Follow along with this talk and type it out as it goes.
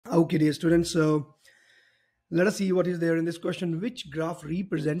Okay, dear students, so let us see what is there in this question. Which graph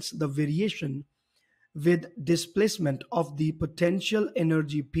represents the variation with displacement of the potential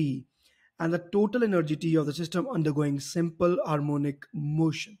energy P and the total energy T of the system undergoing simple harmonic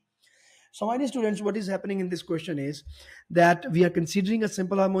motion? So, my dear students, what is happening in this question is that we are considering a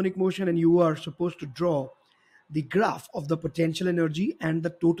simple harmonic motion, and you are supposed to draw the graph of the potential energy and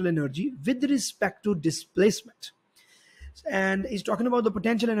the total energy with respect to displacement. And he's talking about the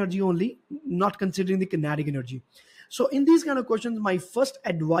potential energy only, not considering the kinetic energy. So in these kind of questions, my first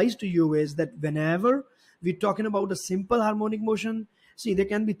advice to you is that whenever we're talking about a simple harmonic motion, see, there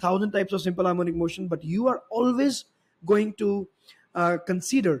can be 1,000 types of simple harmonic motion, but you are always going to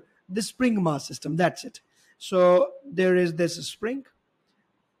consider the spring mass system. That's it. So there is this spring,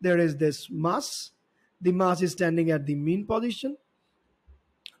 there is this mass, the mass is standing at the mean position.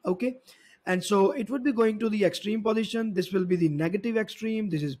 Okay, and so it would be going to the extreme position. This will be the negative extreme,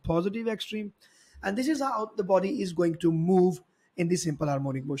 this is positive extreme, and this is how the body is going to move in the simple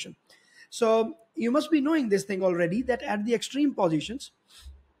harmonic motion. So you must be knowing this thing already, that at the extreme positions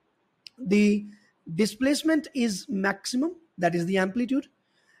the displacement is maximum, that is the amplitude,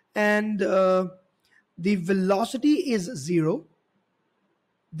 and the velocity is zero,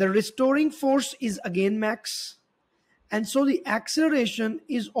 the restoring force is again max, and so the acceleration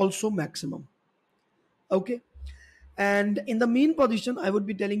is also maximum. Okay, and in the mean position, I would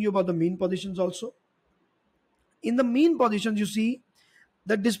be telling you about the mean positions also. In the mean positions, you see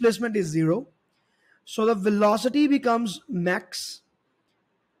the displacement is zero, so the velocity becomes max,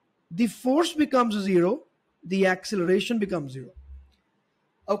 the force becomes zero, the acceleration becomes zero.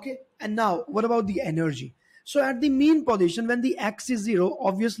 Okay, and now what about the energy? So at the mean position, when the x is zero,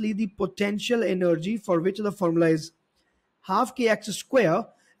 obviously the potential energy, for which the formula is half kx square,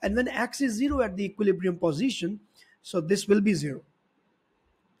 and when x is zero at the equilibrium position, so this will be zero.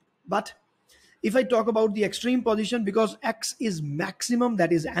 But if I talk about the extreme position, because x is maximum,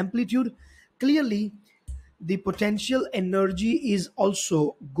 that is amplitude, clearly the potential energy is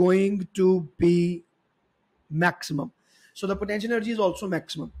also going to be maximum. So the potential energy is also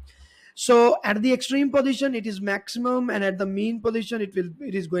maximum. So at the extreme position it is maximum, and at the mean position it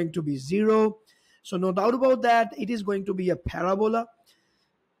is going to be zero. So no doubt about that, it is going to be a parabola.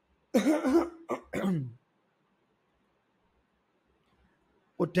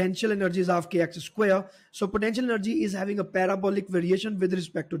 Potential energy is half kx square. So potential energy is having a parabolic variation with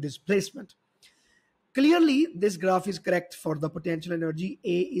respect to displacement. Clearly this graph is correct for the potential energy.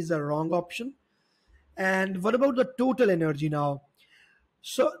 A is a wrong option. And what about the total energy now?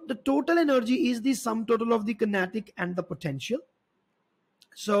 So the total energy is the sum total of the kinetic and the potential.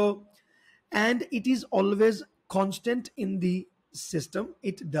 So, and it is always constant in the system,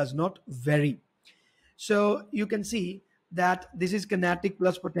 it does not vary. So you can see that this is kinetic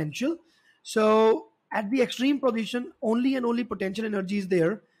plus potential. So at the extreme position, only and only potential energy is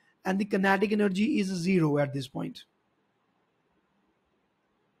there, and the kinetic energy is zero at this point.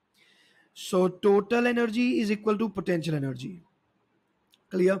 So total energy is equal to potential energy.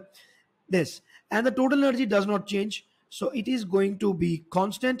 Clear this? And the total energy does not change, so it is going to be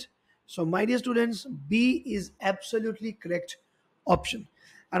constant. So my dear students, B is absolutely correct option,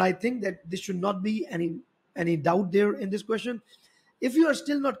 and I think that this should not be any doubt there in this question. If you are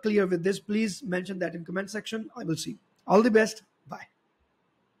still not clear with this, please mention that in comment section. I will see. All the best.